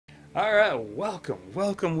Alright, welcome,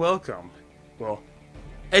 welcome, welcome. Well,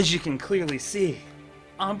 as you can clearly see,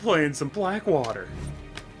 I'm playing some Blackwater.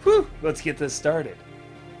 Whew, let's get this started.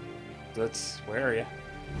 Where are you?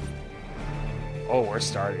 Oh, we're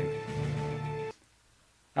starting.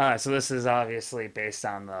 Alright, so this is obviously based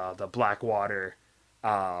on the Blackwater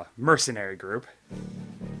mercenary group.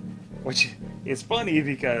 Which is funny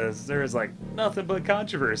because there's like nothing but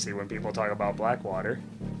controversy when people talk about Blackwater.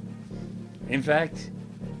 In fact,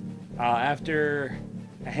 after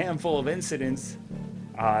a handful of incidents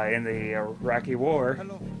in the Iraqi War.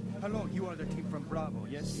 Hello, you are the team from Bravo,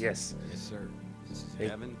 yes? Yes. Yes, sir. This is They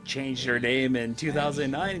Evan. changed their name in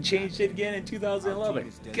 2009 and changed it again in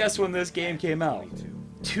 2011. Guess when this game came out?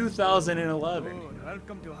 2011. Good.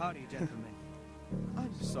 Welcome to Howdy, gentlemen.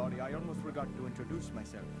 I'm sorry, I almost forgot to introduce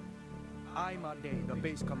myself. I'm Ade, the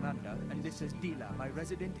base commander, and this is Dila, my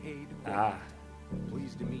resident aide.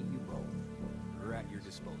 Pleased to meet you both. We're at your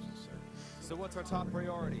disposal, sir. So what's our top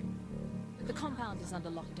priority? The compound is under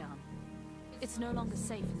lockdown. It's no longer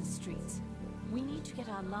safe in the streets. We need to get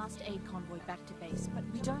our last aid convoy back to base, but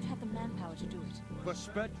we don't have the manpower to do it. We're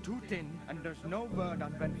spread too thin, and there's no word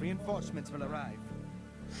on when reinforcements will arrive.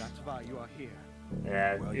 That's why you are here.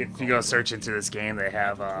 Yeah, if you go search into this game, they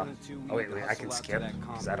have, oh wait, I can skip,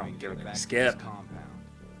 because I don't give a skip.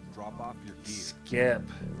 Drop off your gear. Skip.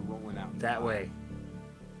 We're rolling out. That way.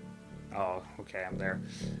 Oh, okay, I'm there.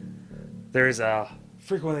 There's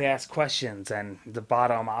frequently asked questions, and the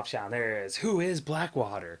bottom option there is, who is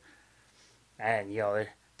Blackwater? And, you know, they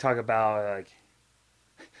talk about, like,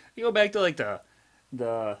 you go back to, like,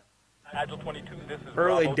 the Agile 22, this is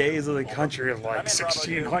early Bravo days 2. of the country of, like,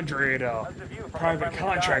 1600, private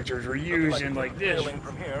contractors were used in, like, this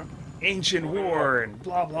From here. ancient war and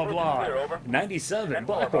blah, blah, blah. 97,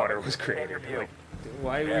 Blackwater was created. Like,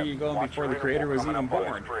 why were you going before the creator was even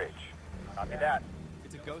born? Copy that.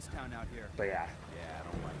 It's a ghost town out here. But yeah, Yeah,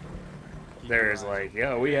 I don't like it. there's like,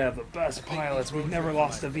 yo, we have the best pilots. We've never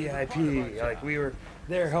lost a VIP. Like, we were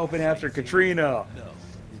there helping after Katrina.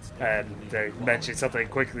 And they mentioned something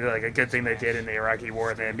quickly, like a good thing they did in the Iraqi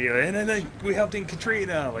war. They'd be like, and then we helped in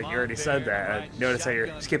Katrina. Like, you already said that. Notice how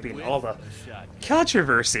you're skipping all the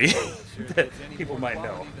controversy that people might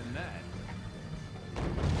know.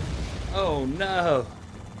 Oh no!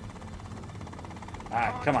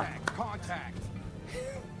 Ah, come on. Contact.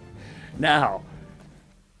 Now,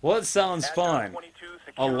 what sounds fun?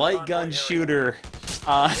 A light gun shooter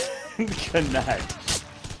on Kinect.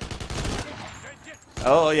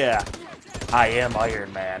 Oh yeah, I am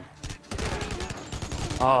Iron Man.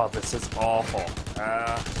 Oh, this is awful.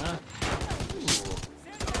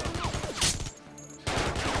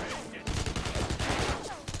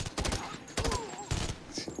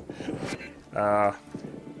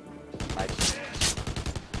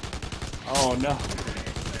 Oh no.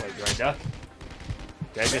 Wait, do I duck?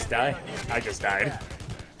 Did I just die? I just died.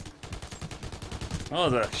 Oh,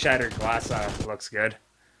 the shattered glass looks good.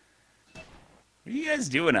 What are you guys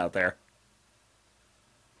doing out there?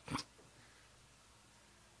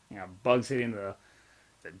 You know, bugs hitting the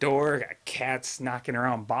door, got cats knocking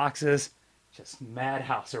around boxes. Just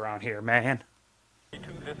madhouse around here, man.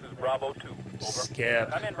 This is Bravo 2. Over.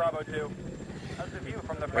 Skip. I'm in Bravo 2. How's the view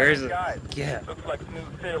from the Where's front the sky? skip? Looks like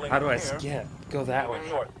smooth sailing How do from I here. skip? Go that way.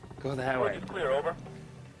 Moving north. Go that Bridge way. is clear, over.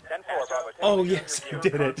 10-4, Bravo 2. Oh, yes, I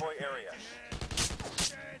did it. Convoy area.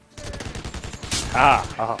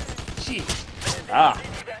 Ah, oh, jeez. Ah.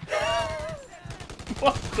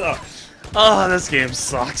 What the? Oh, this game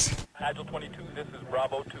sucks. Agile 22, this is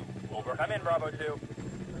Bravo 2. Over. I'm in Bravo 2.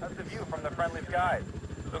 How's the view from the friendly skies?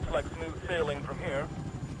 Looks like smooth sailing from here.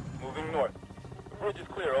 Moving north. The bridge is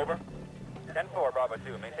clear, over. 10-4, Bravo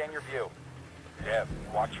 2. Maintain your view. Dev,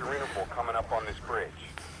 watch your interval coming up on this bridge.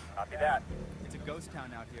 Copy that. It's a ghost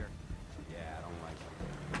town out here. Yeah, I don't like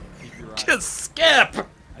it. Keep your eyes. Just skip.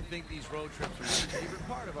 I think these road trips are my favorite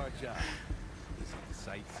part of our job. Is it the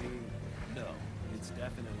sightseeing? No, it's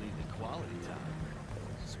definitely the quality time.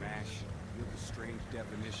 Smash. You have a strange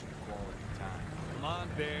definition of quality time. Come on,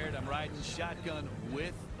 Baird, I'm riding shotgun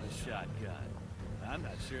with a shotgun. I'm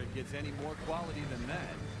not sure it gets any more quality than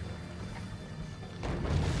that.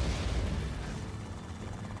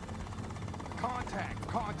 Contact.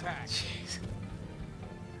 Jeez.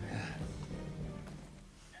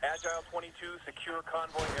 Agile 22, secure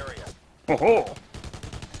convoy area. Oh,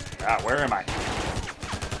 ah, where am I?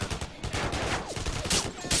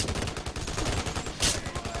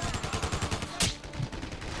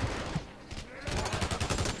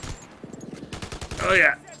 Oh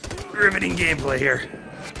yeah, riveting gameplay here.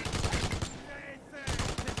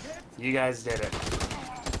 You guys did it.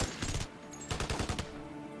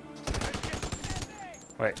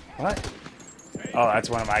 Wait, what? Oh, that's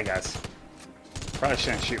one of my guys. Probably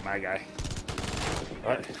shouldn't shoot my guy.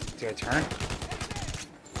 What? Do I turn?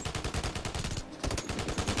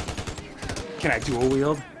 Can I dual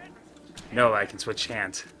wield? No, I can switch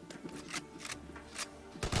hands.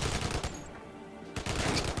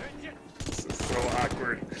 This is so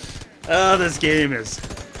awkward. Oh, this game is...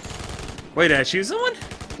 Wait, did I shoot someone?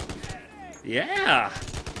 Yeah!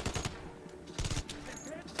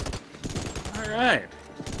 Alright.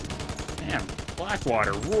 Damn,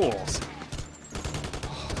 Blackwater rules.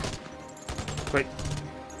 Wait.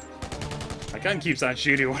 My gun keeps on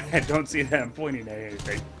shooting when I don't see that I'm pointing at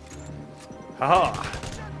anything. Haha!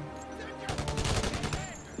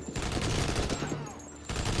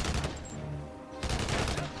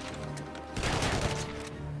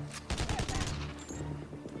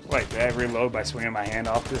 Wait, did I reload by swinging my hand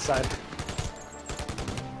off this side?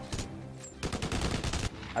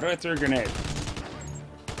 How do I throw a grenade?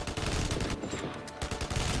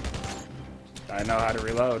 I know how to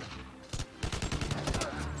reload.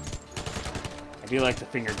 I do like the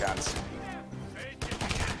finger guns.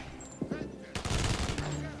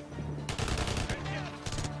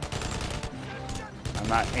 I'm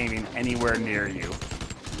not aiming anywhere near you.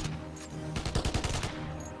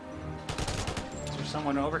 Is there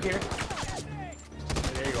someone over here?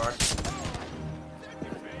 There you are.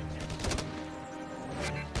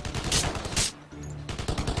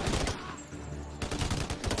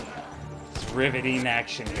 Riveting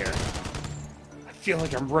action here. I feel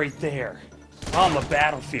like I'm right there on the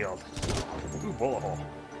battlefield. Ooh, bullet hole.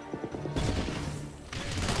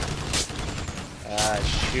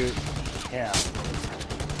 Shoot him.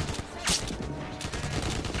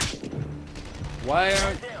 Why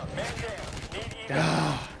aren't...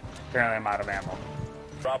 Apparently I'm out of ammo.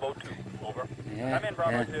 Bravo 2, over. Yeah, I'm in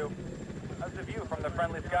Bravo yeah. 2. How's the view from the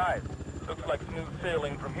friendly skies? Looks like smooth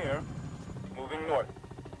sailing from here. Moving north.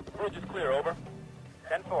 Bridge is clear, over.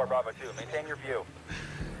 10-4, Bravo 2. Maintain your view.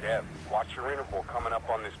 Dev, watch your interval coming up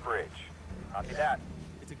on this bridge. Copy that.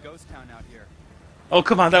 It's a ghost town out here. Oh,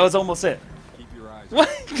 come on, that was almost it. Keep your eyes What?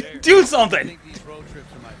 There. Do I something! think these road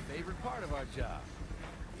trips are my favorite part of our job.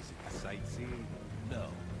 Is it the sightseeing? No,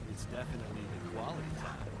 it's definitely the quality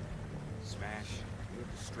time. Smash. You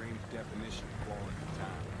have a strange definition of quality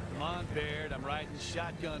time. Come on, Baird, I'm riding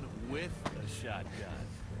shotgun with a shotgun.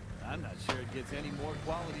 I'm not sure it gets any more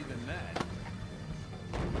quality than that.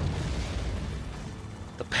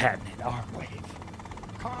 The patented arm wave.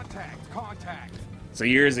 Contact! Contact! So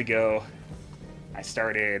years ago, I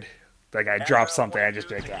started, like I dropped something, I just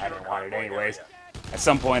be like, I don't want it anyways. At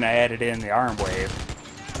some point I added in the arm wave,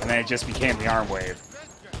 and then it just became the arm wave.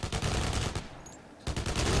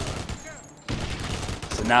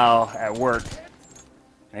 So now at work,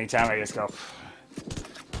 anytime I just go,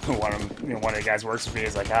 one of the guys works with me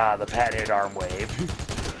is like, the patented arm wave.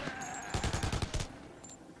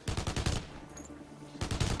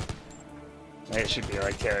 It should be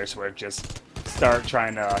like Taylor Swift, just start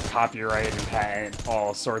trying to copyright and patent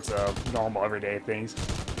all sorts of normal everyday things.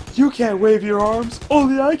 You can't wave your arms,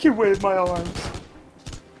 only I can wave my arms.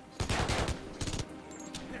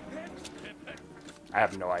 I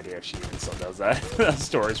have no idea if she even still does that. That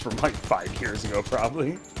story's from like 5 years ago,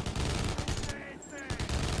 probably.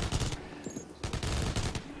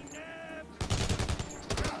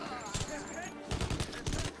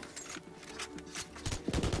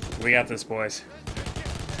 We got this, boys.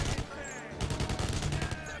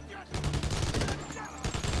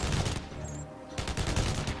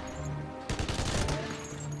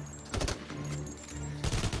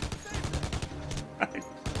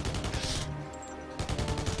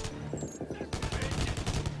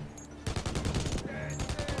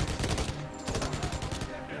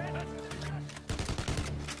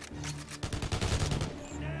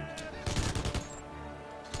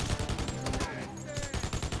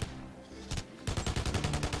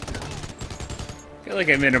 I feel like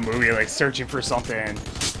I'm in a movie, like, searching for something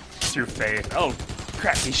through faith. Oh,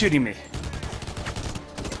 crap, he's shooting me.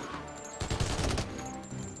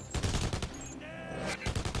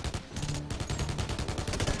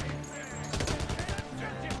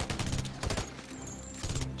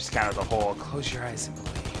 Just kind of the whole, close your eyes and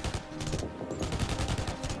believe.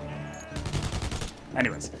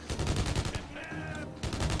 Anyways.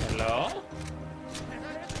 Hello?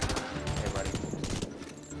 Hey, buddy.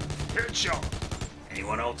 Headshot.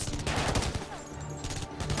 Anyone else?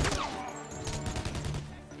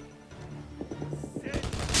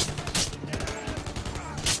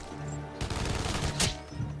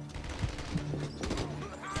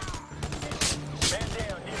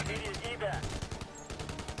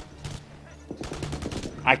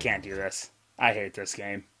 I can't do this. I hate this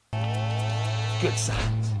game. Good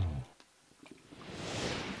signs.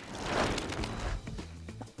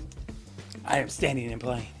 I am standing and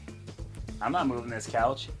playing. I'm not moving this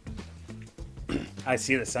couch. I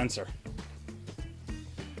see the sensor.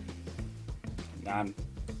 I'm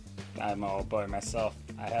all by myself.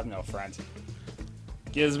 I have no friends.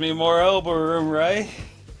 Gives me more elbow room, right?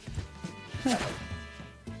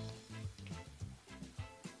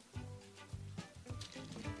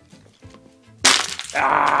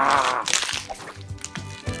 Ah!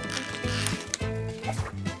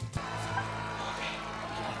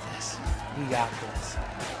 We got this.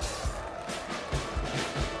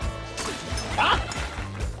 Ah!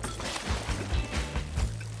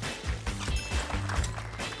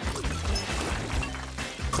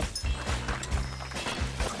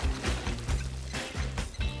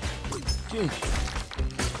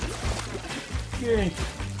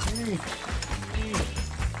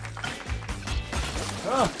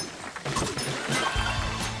 Oh.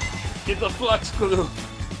 Get the flux glue.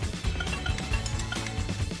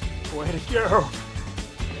 Way to go.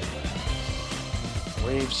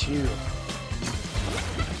 Wave shoe.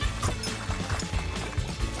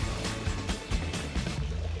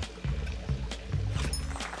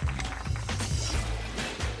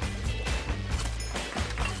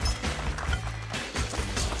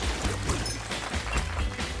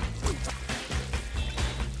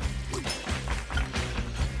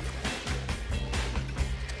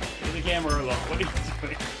 Get the camera low. What are you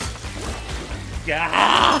doing?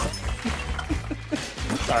 Ah!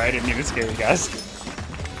 Sorry, I didn't mean to scare you guys.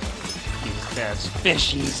 These best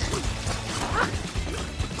fishies.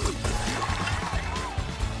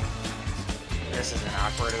 This isn't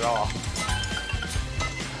awkward at all.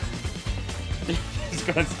 He's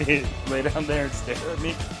gonna lay down there and stare at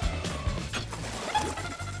me.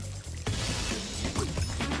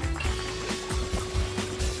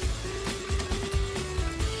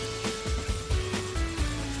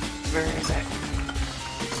 Where is it?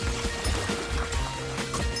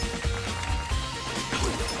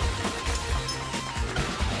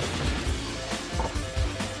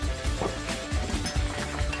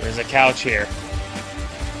 There's a couch here.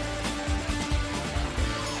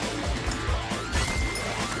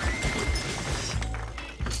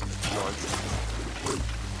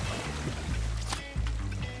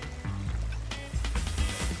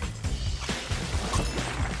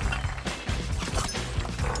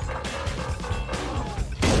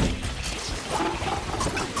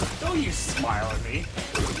 Don't you smile at me.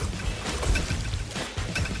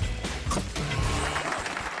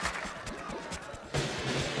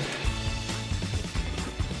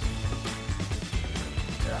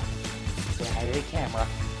 Hey, camera.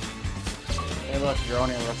 Hey, look,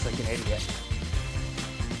 Droney looks like an idiot.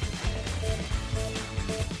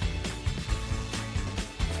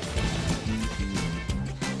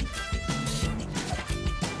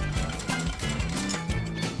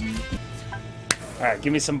 Alright,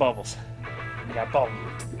 give me some bubbles. I got bubbles.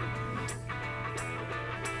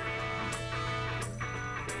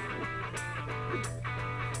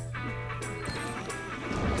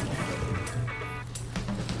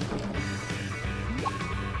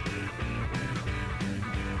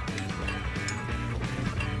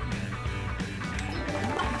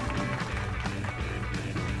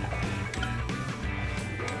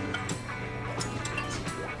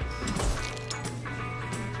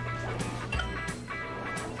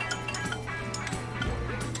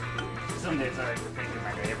 Some days I think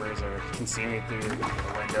my neighbors can see me through the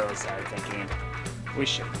windows. I'm thinking, we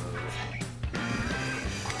should move.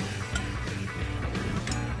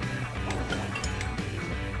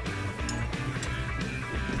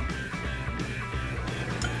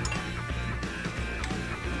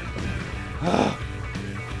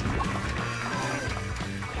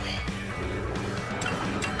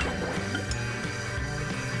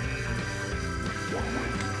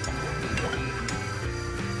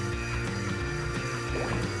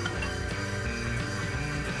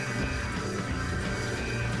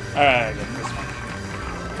 Alright, I get this one.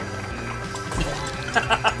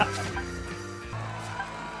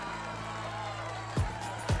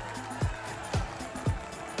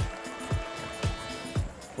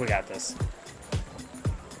 We got this.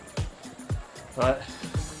 But,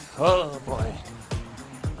 oh boy.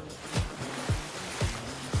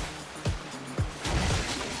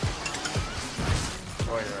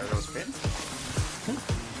 Boy, are those pins?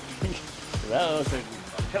 That looks like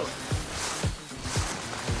a pillar.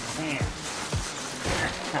 Man.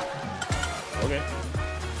 Okay.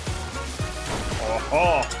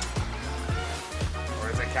 Oh, or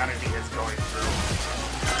is it counting me as going through?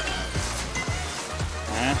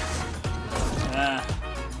 Huh?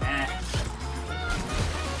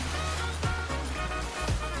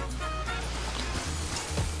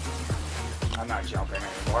 I'm not jumping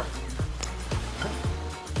anymore.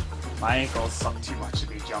 My ankles suck too much to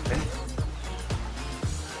be jumping.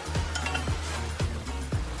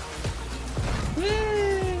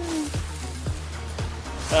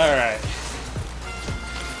 Alright.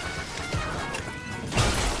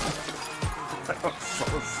 That was so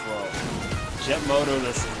slow. Jet moto,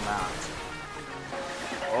 this is not.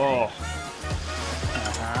 Oh.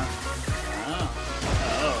 Uh-huh. Oh.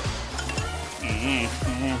 Oh.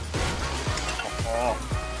 Mm-hmm. Oh.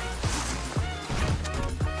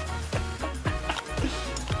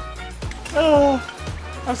 Oh.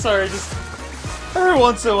 I'm sorry, just every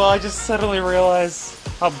once in a while I just suddenly realize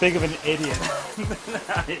how big of an idiot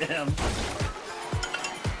I am.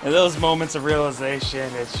 In those moments of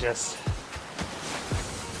realization, it's just...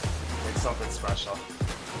 it's something special.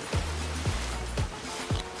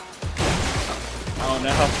 Oh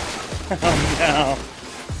no. Oh no.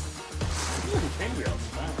 Ooh, pinwheels.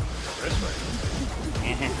 Wow. This way.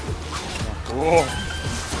 Cool.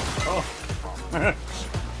 Oh.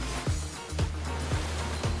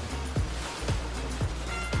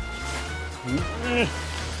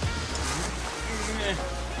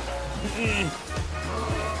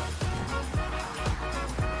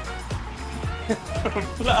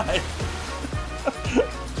 Fly.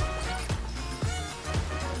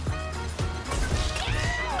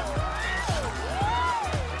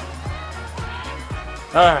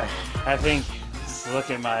 Alright, I think, let's look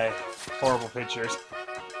at my horrible pictures.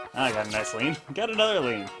 I got a nice lean. Got another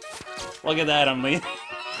lean. Look at that, I'm lean.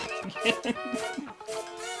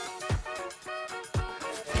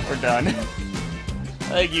 We're done.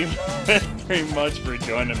 Thank you very much for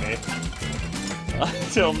joining me.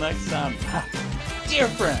 Until next time. Dear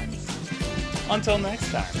friends, until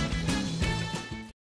next time.